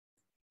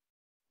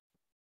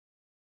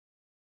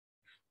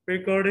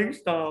Recording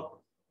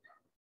stop.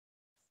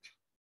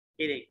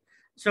 Kidding.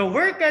 So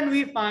where can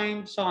we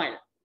find soil?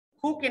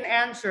 Who can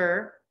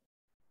answer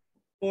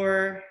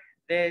for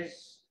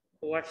this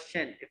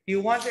question? If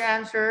you want to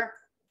answer,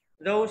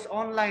 those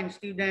online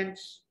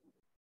students,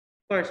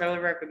 of course, I will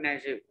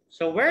recognize you.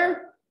 So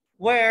where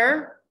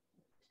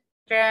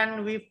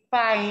can we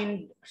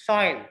find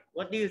soil?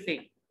 What do you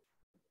think?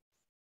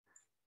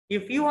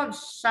 If you have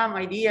some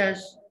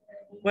ideas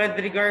with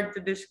regard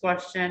to this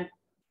question,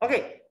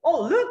 okay.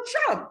 Oh, Luke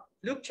Chubb.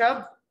 Luke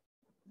Chubb.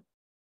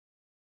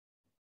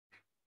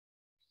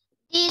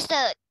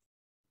 Desert.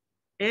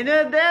 In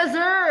a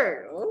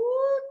desert.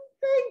 Oh,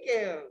 thank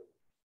you.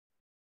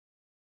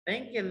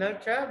 Thank you,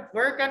 Luke Chubb.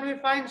 Where can we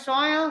find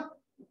soil?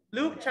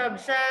 Luke Chubb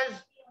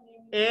says,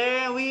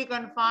 we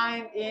can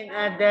find in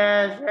a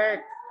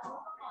desert.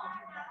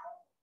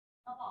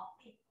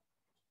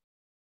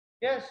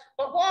 Yes,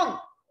 Pokpong.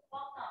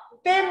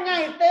 Tem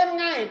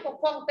ngay.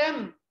 Pokpong,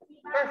 tem.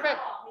 Perfect.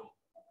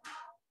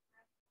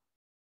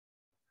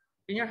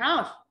 In your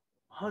house.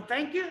 Oh,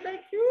 thank you.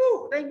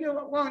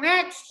 Pokpong.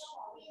 Next.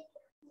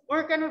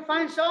 Where can we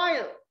find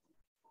soil?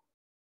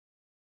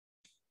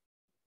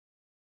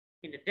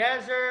 In the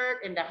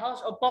desert, in the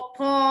house of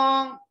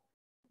Pokpong.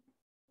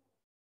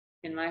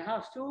 In my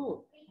house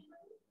too.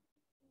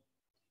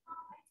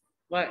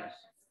 What?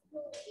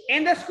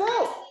 In the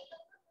school.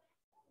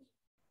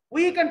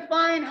 We can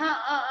find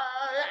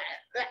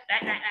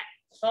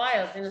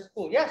soils in the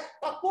school. Yes,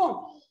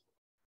 Pokpong.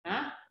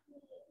 Huh?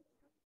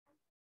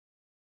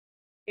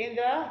 In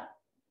the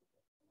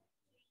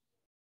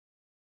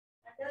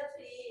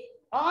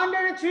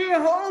under the tree.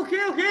 Oh,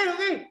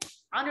 okay.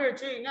 Under the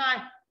tree, ngay.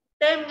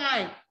 Tem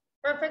ngay.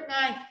 Perfect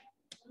ngay.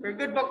 Very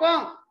good,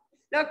 Pokpong.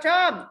 Good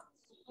job.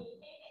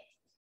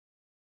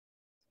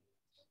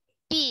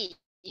 Beach.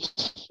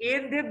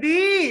 In the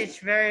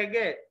beach. Very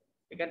good.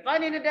 We can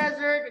find in the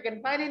desert. We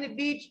can find in the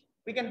beach.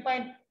 We can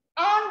find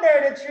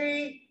under the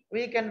tree.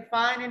 We can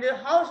find in the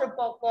house of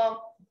Pokpong.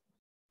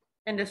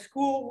 In the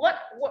school. What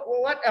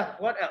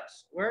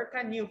else? Where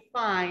can you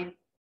find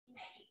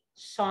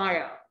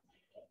soil?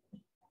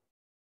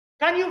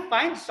 Can you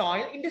find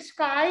soil in the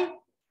sky?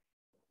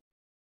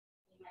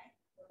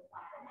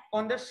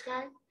 On the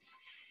sky?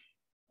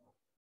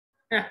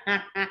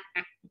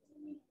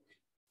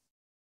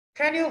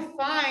 Can you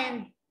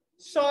find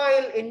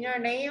soil in your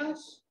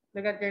nails?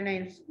 Look at your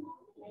nails.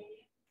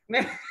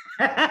 Look.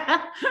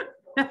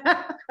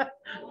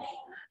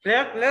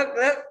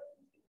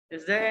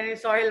 Is there any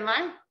soil,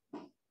 mine?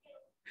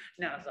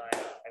 No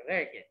soil.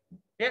 Very good.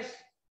 Yes.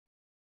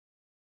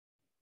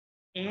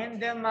 In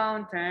the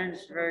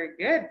mountains. Very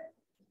good.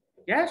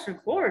 Yes,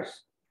 of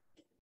course.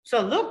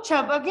 So look,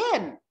 Chubb,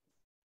 again.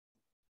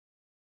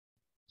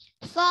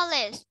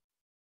 Forest.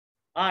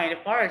 In the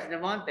forest, in the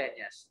mountain,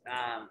 yes.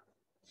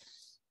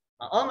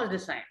 Almost the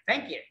same.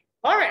 Thank you.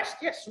 Forest,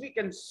 yes, we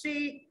can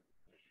see.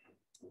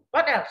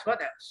 What else?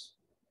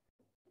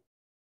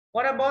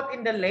 What about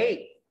in the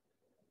lake?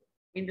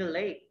 In the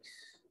lakes.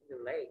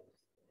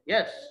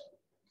 Yes.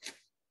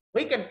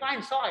 We can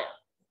find soil.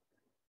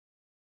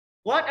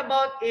 What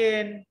about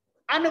in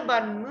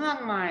Anuban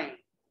Muang Mai?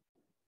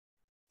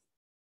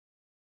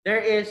 There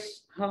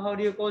is, how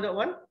do you call that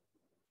one?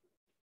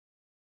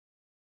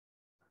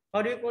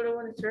 How do you call that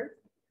one, sir?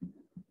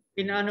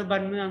 In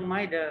Anuban Muang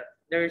Mai,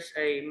 there's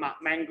a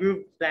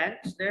mangrove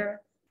plants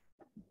there.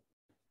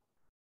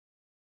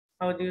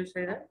 How do you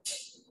say that?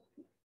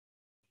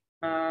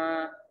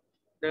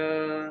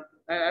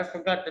 I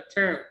forgot the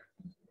term.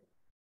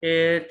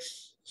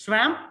 It's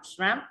swamp.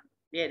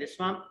 Yeah, the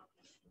swamp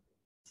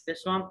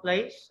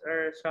place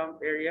or swamp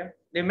area.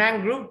 The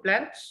mangrove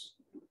plants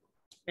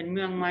in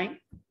Muang Mai.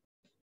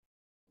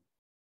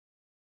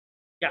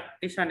 Yeah,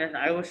 this one is,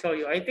 I will show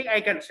you. I think I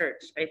can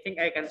search.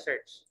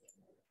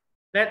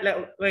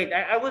 Wait,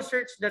 I will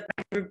search the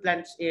mangrove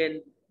plants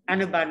in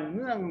Anuban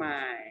Muang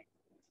Mai.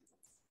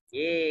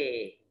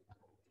 Yay.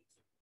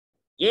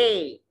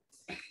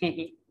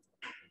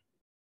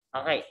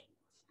 Okay.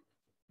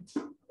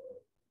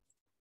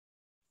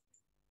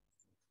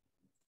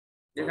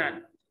 This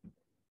one.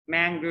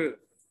 Mangrove.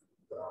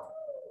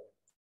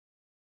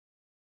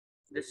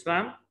 The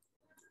swamp.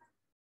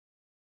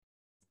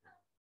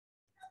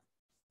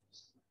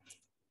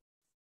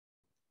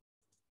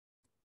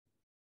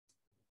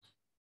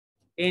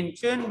 In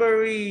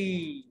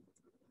Chunbury.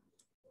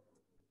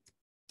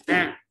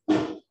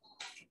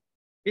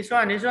 This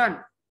one.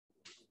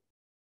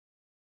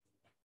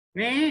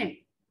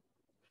 Me.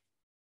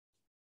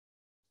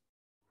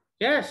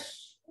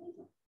 Yes.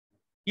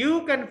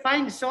 You can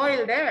find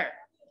soil there.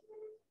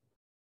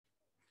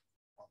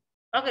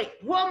 Okay,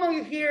 who among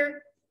you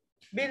here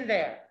been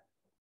there?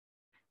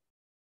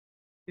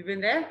 You been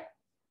there?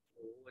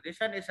 Oh, this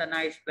one is a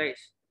nice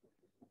place.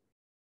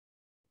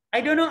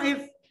 I don't know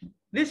if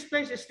this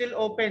place is still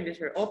open. This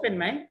year. Open,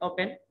 man?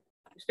 Open?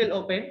 Still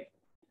open?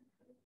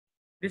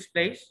 This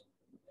place?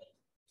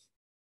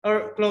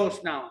 Or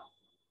closed now?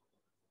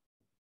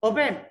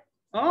 Open.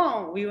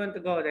 Oh, we want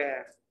to go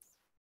there.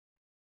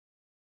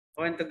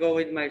 I want to go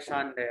with my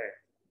son there.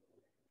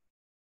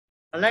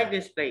 I like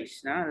this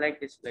place. No? I like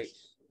this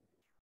place.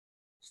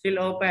 Still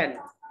open.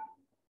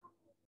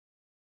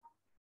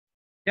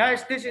 Yeah,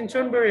 it's this in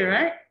Chonburi,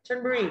 right?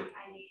 Chonburi.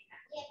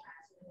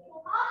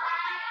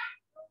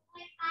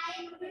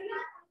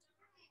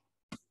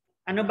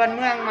 Ano ban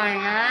movang mai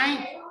ngai?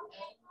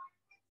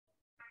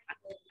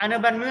 Ano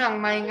ban movang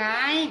mai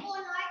ngai?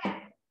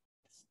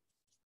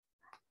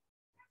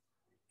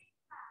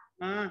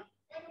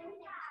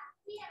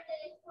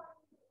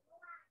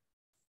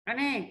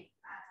 Ani?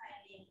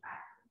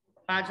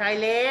 Pa Chai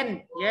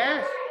Lane.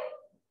 Yes.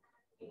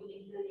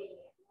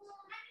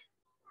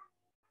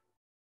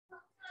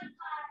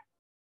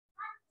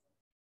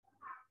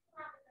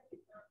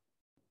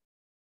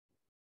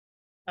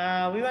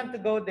 We want to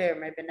go there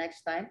maybe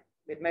next time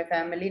with my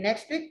family.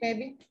 Next week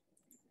maybe.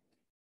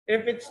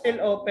 If it's still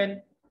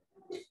open.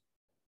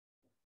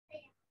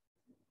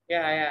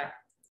 Yeah, yeah.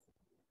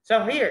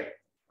 So here,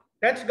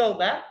 let's go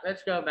back.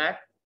 Let's go back.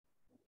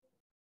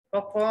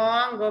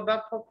 Popcorn, go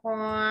back,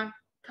 popcorn.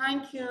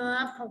 Thank you,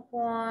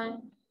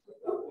 popcorn.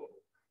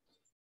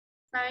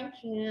 Thank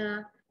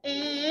you.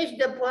 It's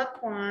the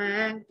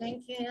popcorn.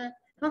 Thank you,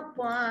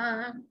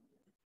 popcorn.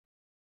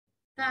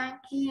 Thank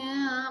you,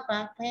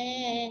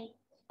 popcorn.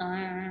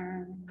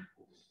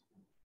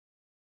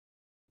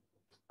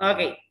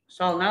 Okay,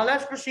 so now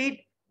let's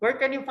proceed. Where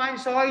can you find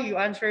soil? You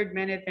answered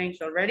many things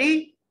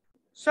already.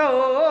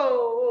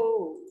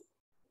 So,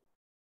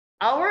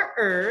 our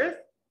earth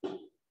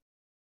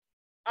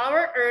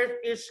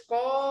is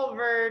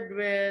covered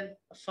with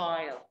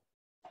soil.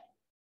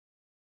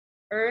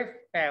 Earth,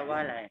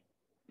 wala.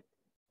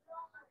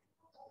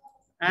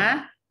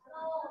 Huh?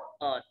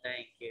 Oh,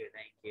 thank you.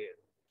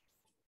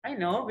 I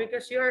know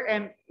because you're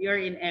in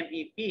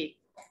MEP.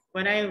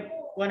 When I'm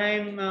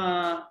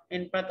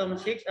in Pratom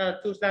 6,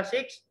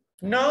 2/6,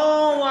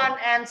 no one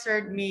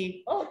answered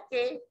me.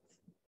 Okay.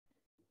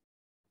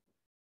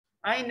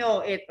 I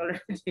know it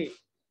already.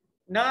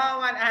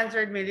 No one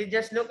answered me. They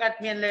just look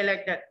at me and they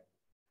like that.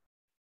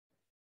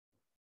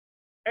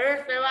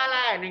 Earth,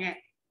 wala.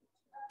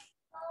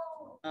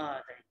 Oh,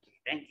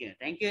 thank you.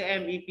 Thank you,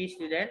 MEP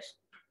students.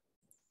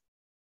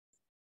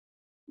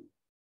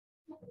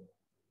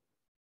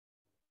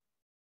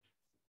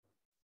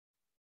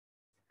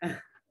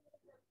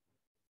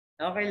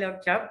 Okay, look,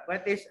 Chap.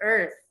 What is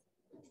Earth?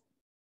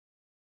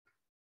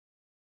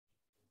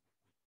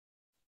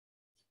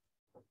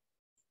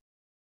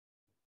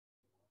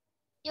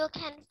 You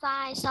can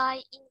find soil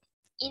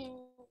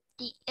in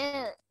the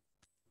earth.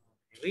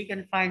 We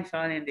can find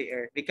soil in the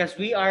earth because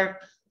we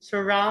are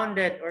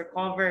surrounded or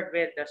covered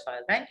with the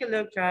soil. Thank you,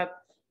 Luke Chap.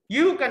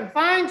 You can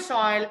find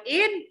soil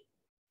in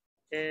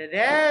the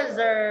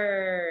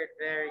desert.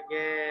 Very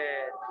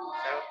good.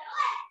 So,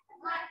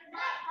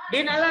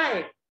 Din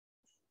Alay.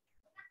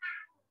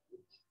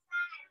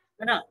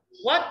 No,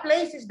 what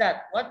place is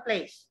that? What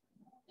place?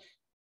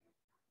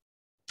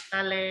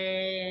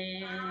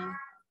 Tale.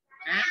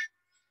 Huh?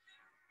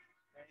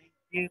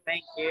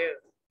 Thank you.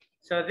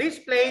 So this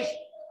place,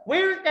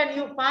 where can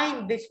you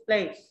find this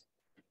place?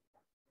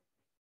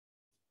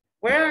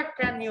 Where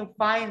can you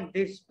find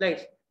this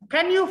place?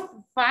 Can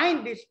you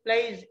find this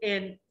place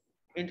in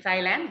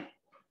Thailand?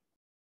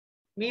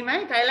 Me,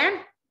 my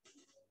Thailand?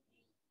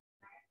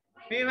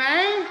 Me,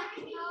 my?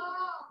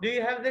 Do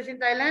you have this in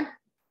Thailand?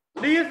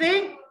 Do you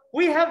think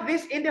we have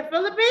this in the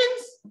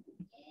Philippines?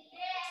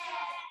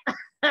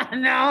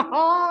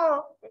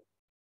 No.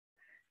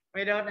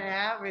 We don't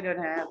have.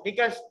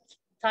 Because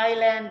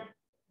Thailand,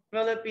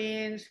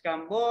 Philippines,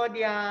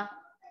 Cambodia,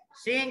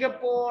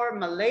 Singapore,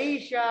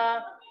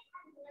 Malaysia.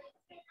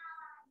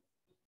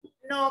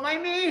 No,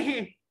 I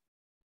mean.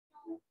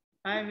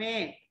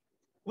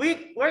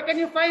 Where can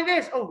you find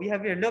this? Oh, we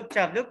have here. Look,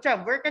 Chab.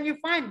 Where can you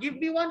find? Give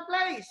me one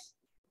place.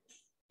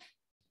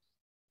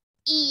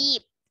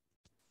 Egypt.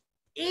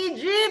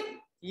 Egypt.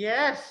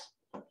 Yes.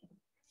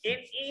 In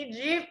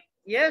Egypt.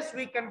 Yes,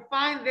 we can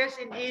find this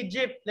in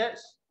Egypt.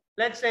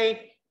 Let's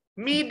say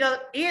Middle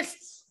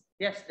East.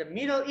 Yes, the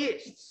Middle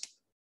East.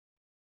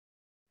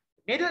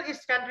 Middle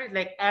East countries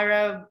like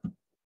Arab,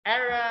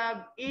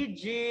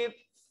 Egypt.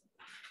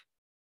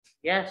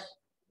 Yes.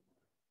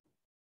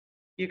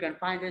 You can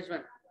find this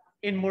one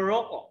in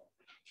Morocco.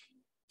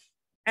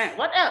 And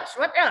what else?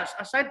 What else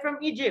aside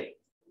from Egypt?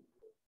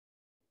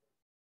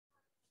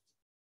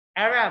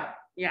 Arab.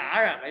 Yeah,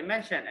 Arab. I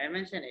mentioned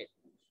it.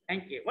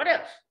 Thank you. What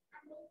else?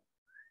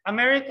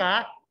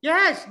 America.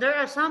 Yes, there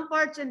are some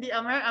parts in the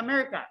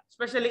America,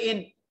 especially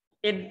in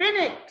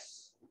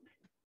Phoenix,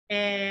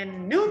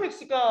 in New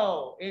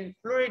Mexico, in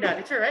Florida.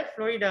 Is it right?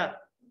 Florida.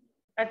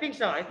 I think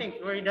so. I think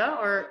Florida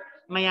or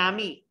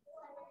Miami.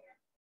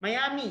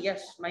 Miami,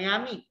 yes,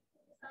 Miami.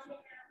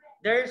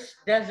 There's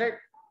desert.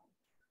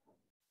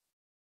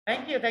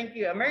 Thank you.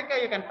 America,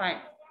 you can find.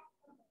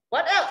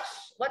 What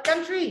else? What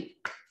country?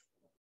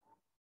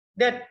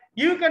 That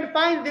you can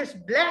find this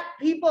black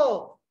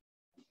people.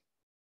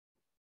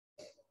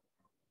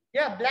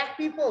 Yeah, black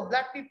people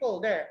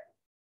there.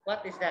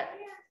 What is that?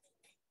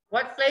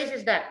 What place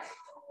is that?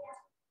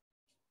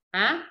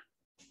 Huh?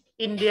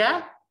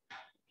 India?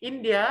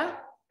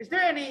 Is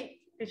there any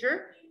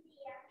teacher?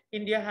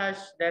 India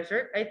has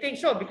desert? I think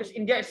so, because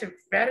India is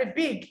very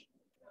big.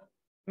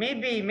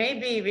 Maybe,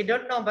 we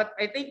don't know, but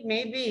I think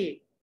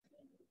maybe.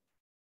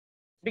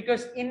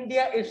 Because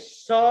India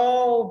is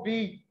so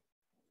big.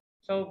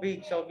 So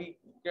big, so big.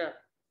 Yeah.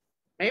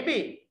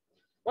 Maybe.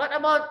 What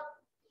about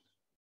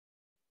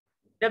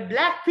the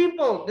black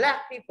people?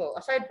 Black people,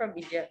 aside from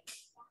India.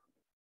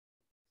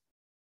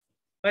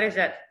 What is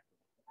that?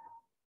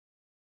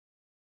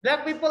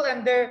 Black people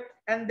and their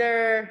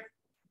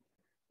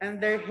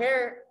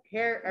hair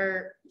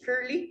are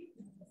curly.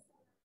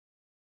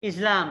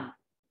 Islam.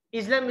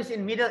 Islam is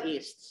in Middle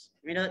East.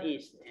 Middle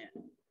East. Yeah.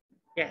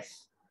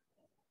 Yes.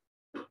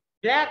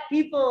 Black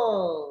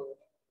people.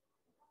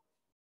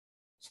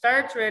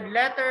 Starts with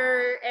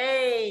letter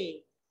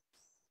A.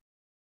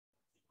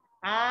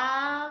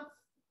 Af.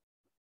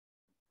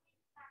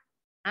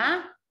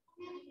 Huh?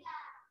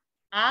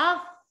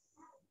 Af.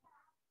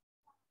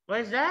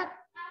 What is that?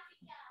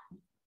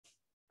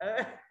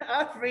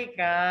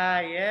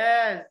 Africa.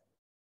 Yes.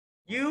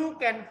 You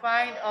can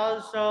find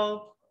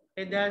also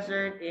a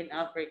desert in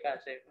Africa.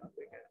 Same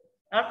Africa.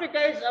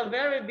 Africa is a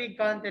very big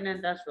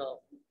continent as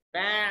well.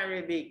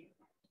 Very big.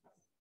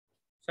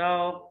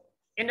 So,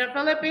 in the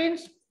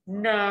Philippines,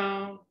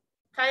 no.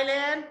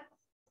 Thailand,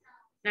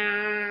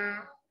 no.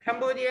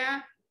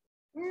 Cambodia,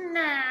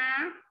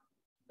 no.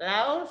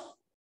 Laos,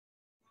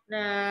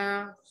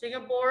 no.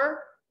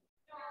 Singapore,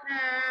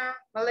 no.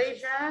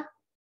 Malaysia,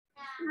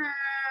 no.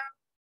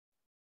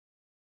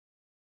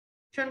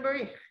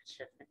 Chonburi,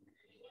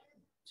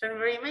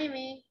 Chonburi,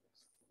 maybe.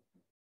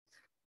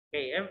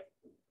 Okay,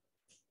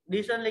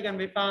 these only can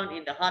be found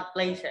in the hot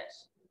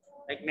places,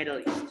 like Middle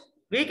East.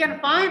 We can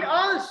find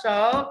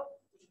also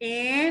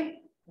in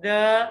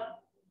the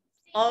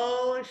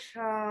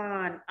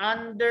ocean,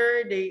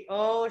 under the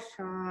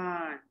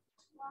ocean,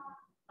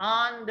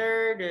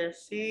 under the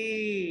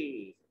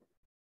sea.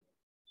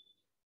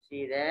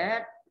 See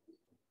that?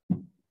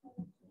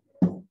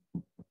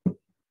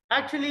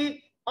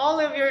 Actually, all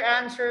of your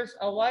answers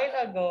a while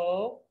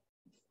ago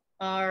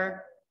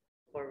are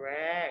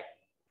correct.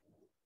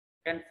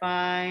 Can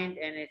find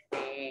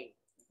anything.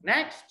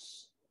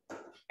 Next,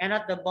 and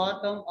at the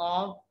bottom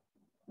of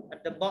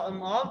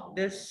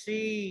the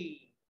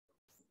sea.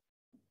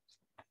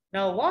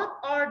 Now, what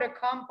are the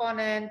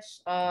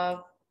components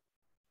of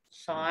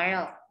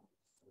soil?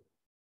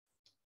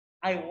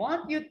 I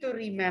want you to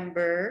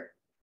remember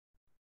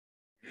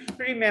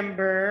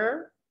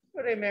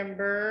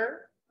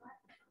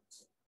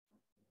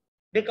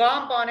the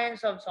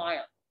components of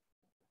soil.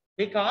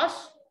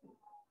 Because,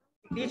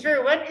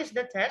 teacher, when is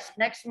the test?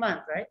 Next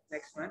month, right?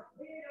 Next month.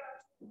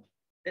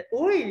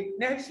 Uy,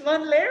 next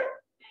month, Leo?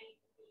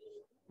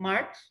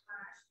 March?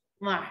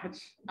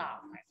 March. Oh,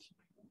 March.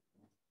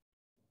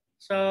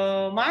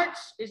 So, March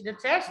is the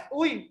test.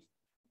 Uy,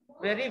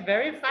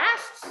 very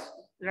fast.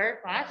 Very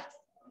fast.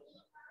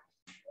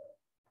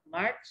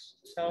 March.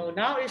 So,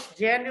 now is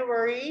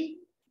January.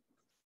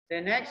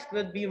 The next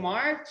would be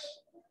March.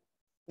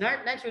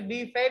 Next would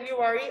be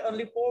February,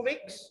 only 4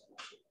 weeks.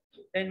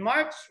 Then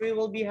March, we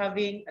will be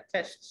having a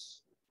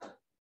test.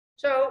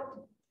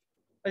 So,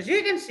 as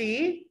you can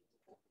see,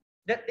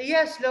 that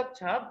yes, look,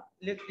 Chubb,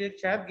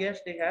 yes,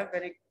 they have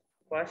any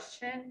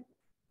question?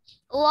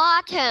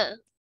 Water.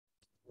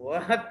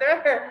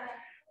 Water.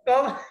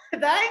 Come,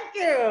 thank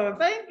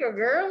you,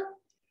 girl.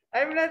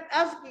 I'm not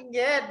asking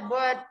yet,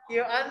 but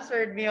you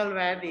answered me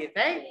already.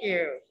 Thank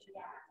you.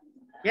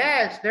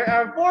 Yes, there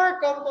are 4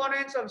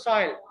 components of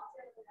soil.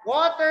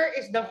 Water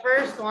is the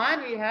first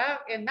one we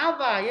have. And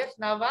Nava, yes,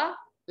 Nava?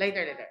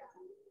 Later.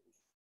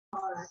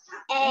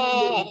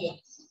 Air.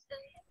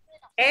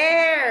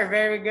 Air,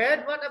 very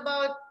good. What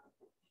about,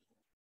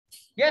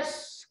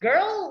 yes,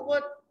 girl,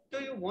 what do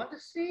you want to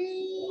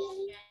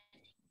see?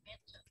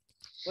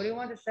 What do you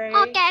want to say?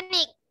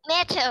 Organic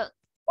matter.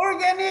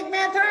 Organic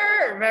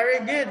matter. Very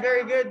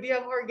good. We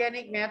have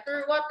organic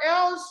matter. What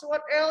else?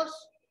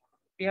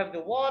 We have the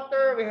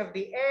water, we have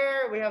the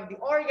air, we have the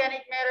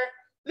organic matter.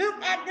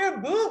 Look at your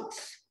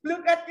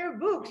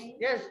books.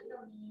 Yes.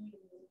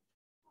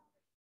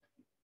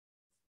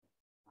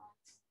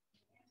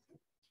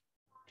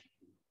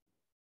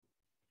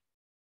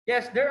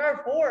 Yes, there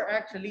are 4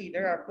 actually.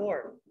 There are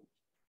 4.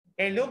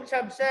 Okay, Luke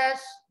Chubb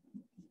says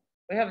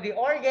we have the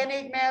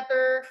organic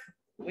matter,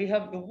 we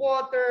have the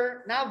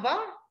water.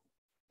 Nava,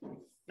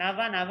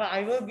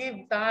 I will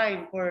give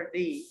time for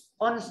the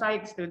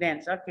on-site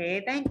students.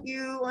 Okay, thank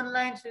you,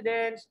 online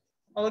students.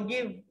 I'll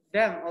give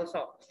them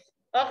also.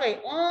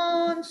 Okay,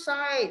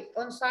 on-site,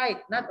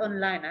 not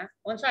online, huh?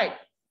 On-site.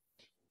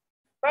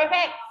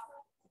 Perfect,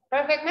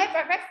 mate,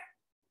 perfect.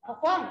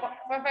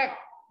 Perfect.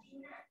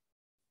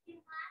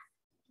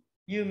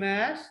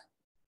 Humus.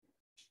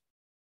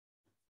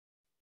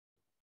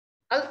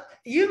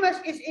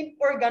 Humus is in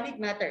organic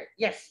matter.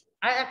 Yes,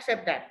 I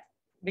accept that.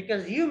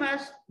 Because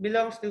humus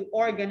belongs to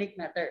organic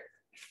matter.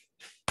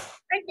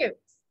 Thank you.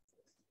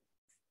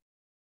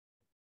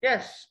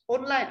 Yes,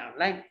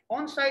 online.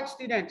 On-site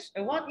students.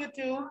 I want you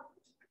to,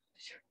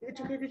 it's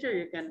okay, teacher,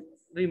 you can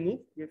remove.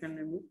 You can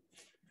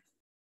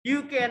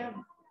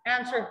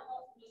answer.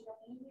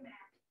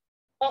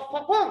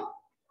 Pokpong.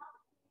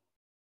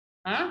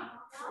 Huh?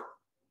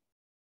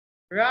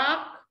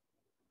 Rock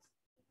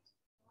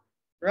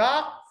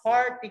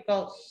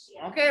particles.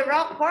 Okay,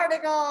 rock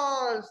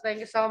particles. Thank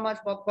you so much,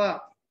 Pokpong.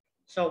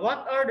 So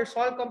what are the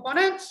soil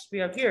components we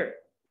have here?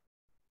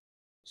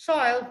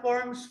 Soil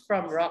forms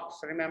from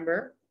rocks,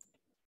 remember?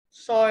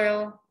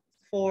 Soil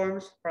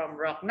forms from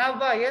rock.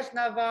 Nava, yes,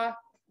 Nava?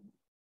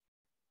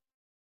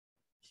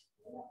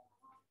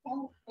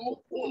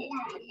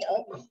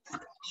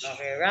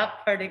 Okay,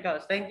 rock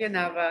particles. Thank you,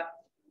 Nava.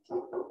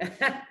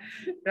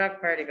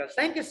 Rock particles.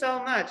 Thank you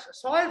so much.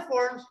 Soil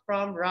forms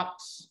from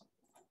rocks.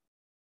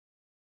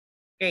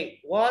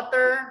 Okay,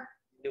 water,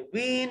 the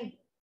wind,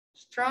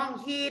 strong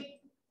heat,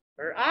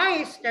 or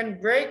ice can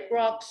break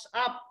rocks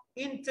up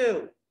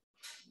into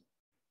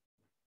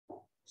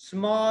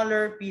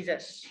smaller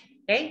pieces.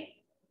 Okay?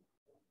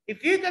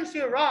 If you can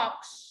see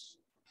rocks,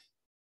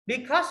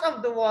 because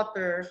of the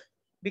water,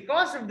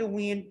 because of the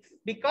wind,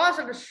 because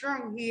of the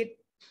strong heat,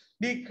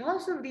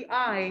 because of the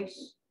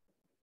ice,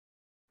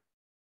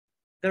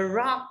 the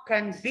rock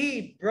can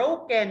be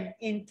broken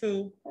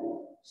into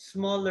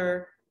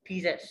smaller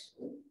pieces.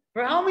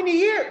 For how many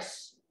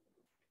years?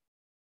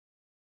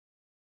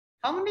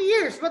 How many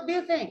years? What do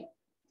you think?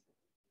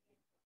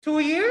 2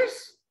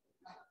 years?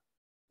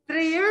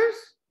 3 years?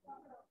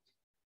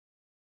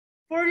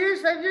 4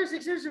 years, 5 years,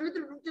 6 years?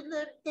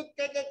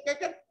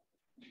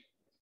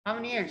 How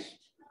many years?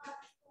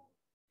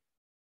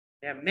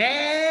 Yeah,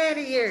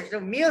 many years,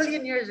 a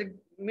million years,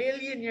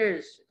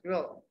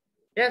 Well,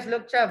 yes,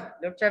 Luke Chubb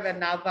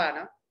and Nava,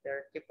 no?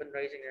 They're keep on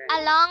raising their A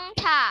hand. long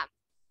time.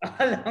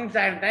 A long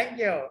time, thank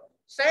you.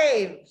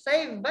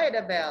 Saved by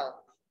the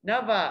bell.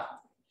 Nava.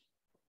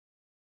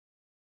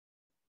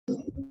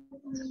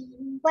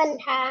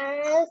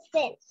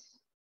 1,000.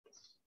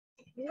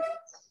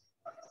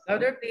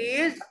 Louder,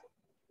 please.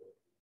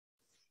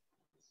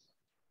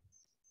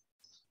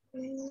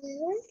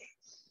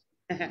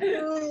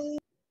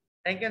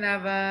 Thank you,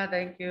 Nava.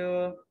 Thank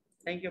you.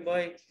 Thank you,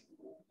 boy.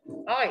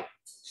 Okay,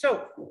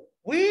 so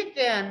we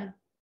can,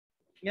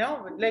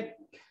 like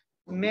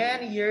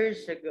many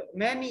years ago,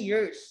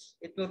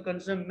 it will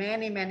consume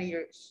many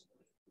years.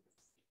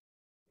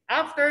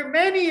 After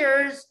many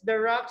years, the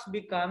rocks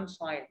become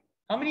soil.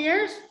 How many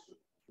years?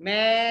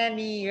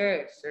 Many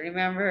years.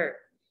 Remember,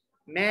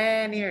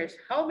 many years.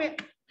 How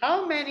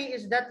many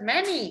is that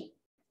many?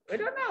 We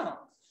don't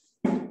know.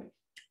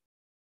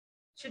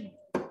 Should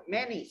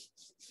many.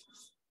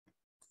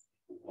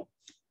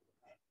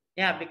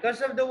 Yeah,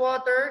 because of the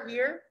water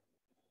here,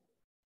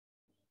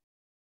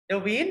 the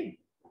wind,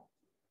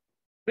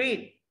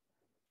 breathe,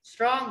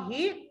 strong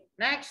heat,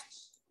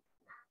 next,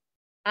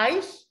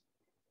 ice,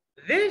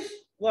 this,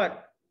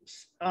 what?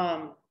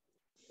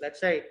 Let's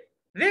say,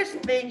 these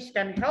things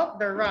can help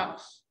the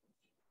rocks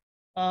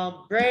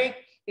break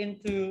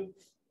into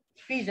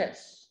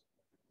pieces.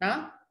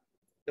 Huh?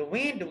 The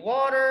wind, the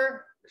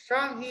water, the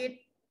strong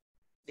heat,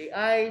 the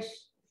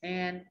ice,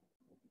 and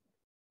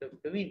the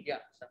wind,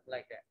 yeah, something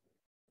like that.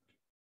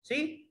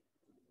 See?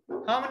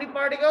 How many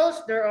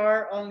particles? There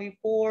are only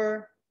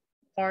 4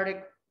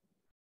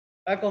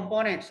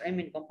 components.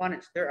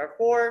 Components. There are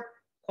 4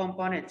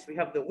 components. We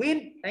have the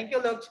wind. Thank you,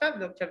 Lokchab.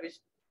 Lokchab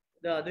is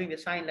doing the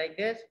sign like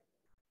this.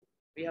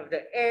 We have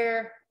the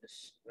air,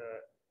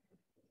 the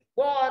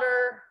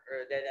water,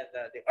 or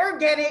the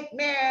organic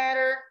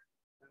matter.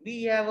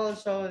 We have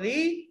also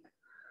the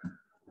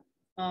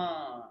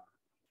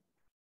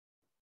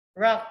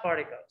rock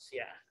particles.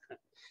 Yeah.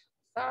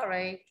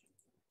 Sorry.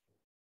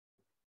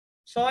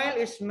 Soil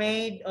is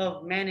made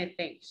of many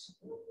things.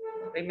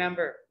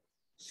 Remember,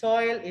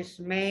 soil is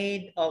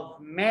made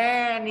of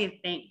many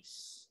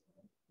things.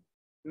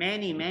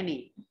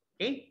 Many.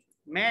 Okay?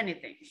 Many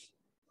things.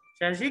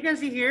 So as you can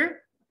see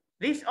here,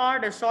 these are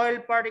the soil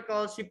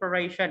particle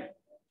separation.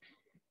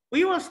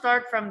 We will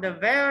start from the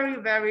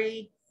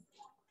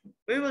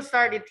we will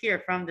start it here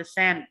from the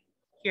sand.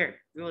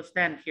 Here, we will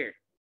stand here.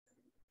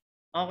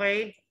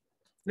 Okay?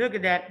 Look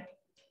at that.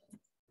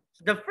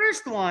 The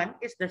first one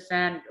is the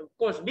sand, of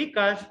course,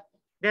 because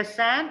the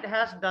sand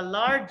has the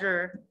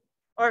larger,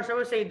 or so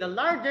we say the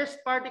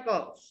largest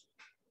particles.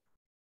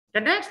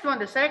 The next one,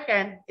 the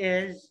second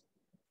is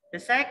the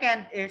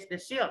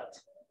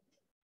silt.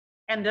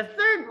 And the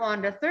third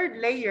one, the third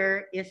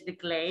layer is the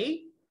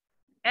clay.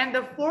 And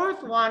the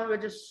fourth one,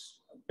 which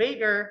is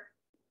bigger,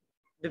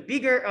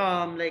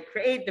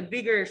 create the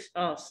bigger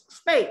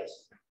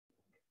space,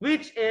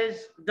 which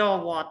is the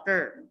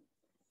water.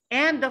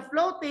 And the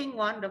floating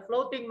one, the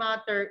floating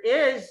matter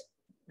is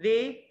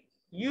the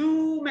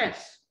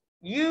humus.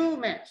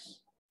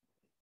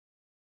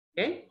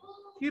 Okay?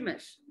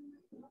 Humus.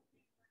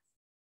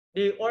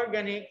 The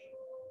organic,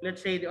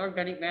 let's say the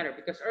organic matter,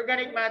 because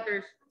organic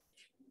matters.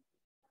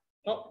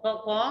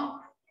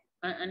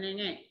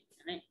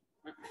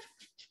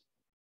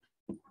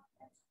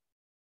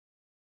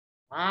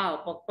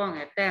 Wow,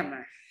 Pokpong,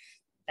 tem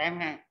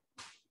nga.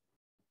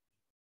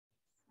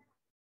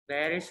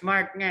 Very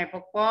smart nga,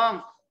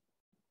 Pokpong.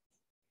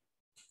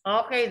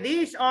 Okay,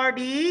 these are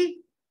the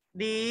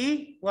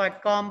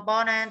what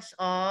components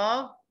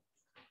of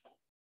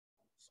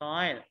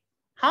Soil.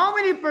 How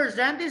many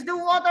percent is the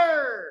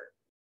water?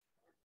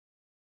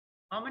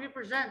 How many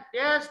percent?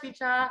 Yes,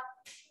 teacher.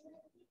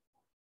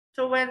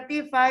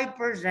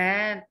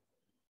 25%.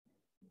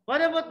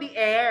 What about the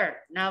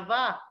air?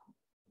 Nava.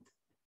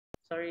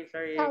 Sorry.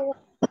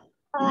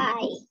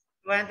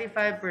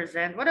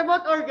 25%. What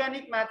about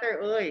organic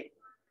matter? Uy.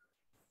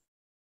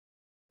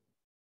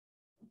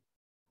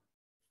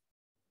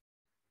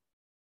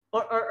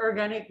 Or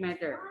organic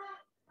matter?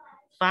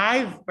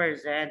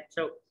 5%.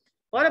 So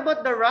what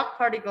about the rock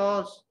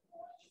particles?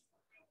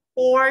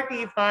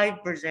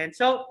 45%.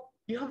 So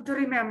you have to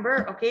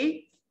remember,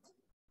 okay?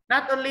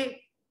 Not only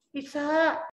isa,